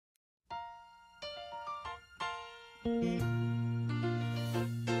Making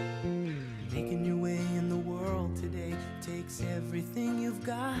your way in the world today takes everything you've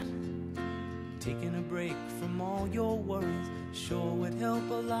got. Taking a break from all your worries sure would help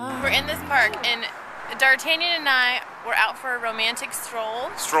a lot. We're in this park, and D'Artagnan and I were out for a romantic stroll.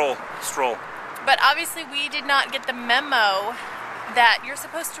 Stroll. But obviously we did not get the memo that you're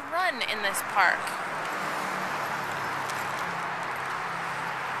supposed to run in this park.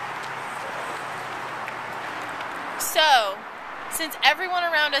 So, since everyone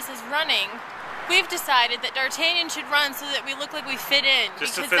around us is running, we've decided that D'Artagnan should run so that we look like we fit in.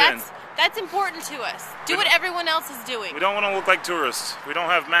 Just to because fit in. That's important to us. Do what everyone else is doing. We don't want to look like tourists. We don't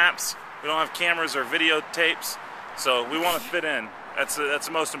have maps. We don't have cameras or videotapes. So we want to fit in. That's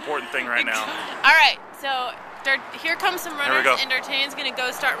the most important thing right now. All right, so here comes some runners, go. and D'Artagnan's gonna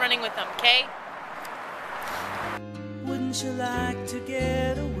go start running with them, okay? Wouldn't you like to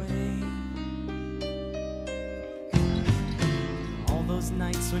get away? All those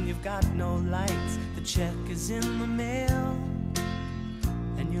nights when you've got no lights, the check is in the mail,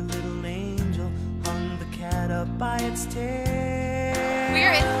 and your little angel hung the cat up by its tail.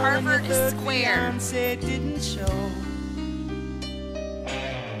 We're in Harvard Square. Didn't show.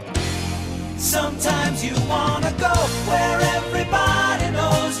 Sometimes you wanna go where everybody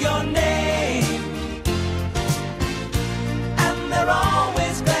knows your name, and they're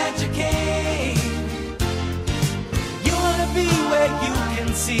always glad you came. You wanna be where you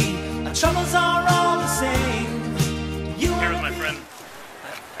can see our troubles are all the same. Here's my friend,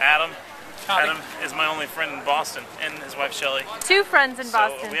 Adam. Howdy. Adam is my only friend in Boston, and his wife Shelly. Two friends in So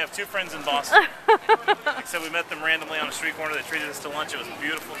Boston. we have two friends in Boston. Except we met them randomly on a street corner. They treated us to lunch. It was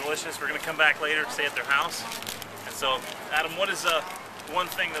beautiful, delicious. We're going to come back later, stay at their house. And so, Adam, what is one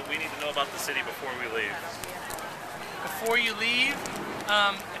thing that we need to know about the city before we leave? Before you leave,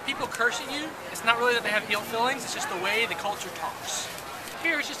 if people curse at you, it's not really that they have ill feelings, it's just the way the culture talks.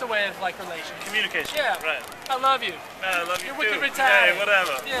 Here, it's just a way of, like, relation. Communication. Yeah. Right. I love you. I love you You're too. with the retired. Hey,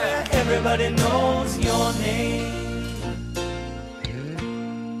 whatever. Yeah. Everybody knows your name.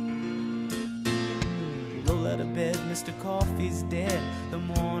 Roll out of bed, Mr. Coffee's dead. The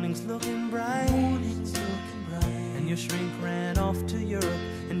morning's looking bright. And your shrink ran off to Europe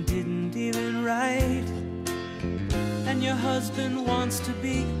and didn't even write. And your husband wants to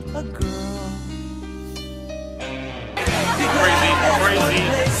be a girl. Crazy.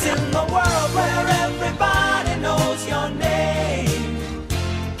 Place in the world where everybody knows your name,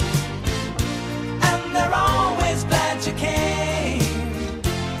 and they're always glad you came.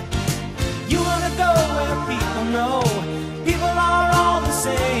 You wanna go where people know people are all the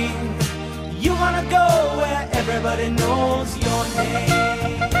same. You wanna go where everybody knows your name.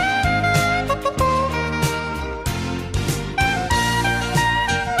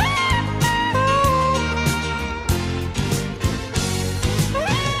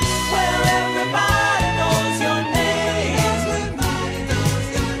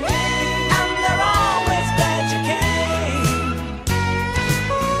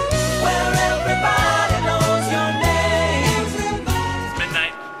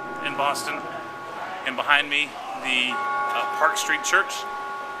 Boston, and behind me the Park Street Church.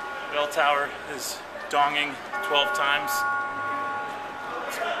 Bell tower is donging 12 times.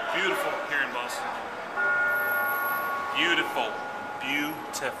 It's beautiful here in Boston. Beautiful.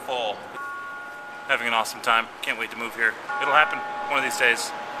 Having an awesome time. Can't wait to move here. It'll happen one of these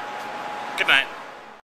days. Good night.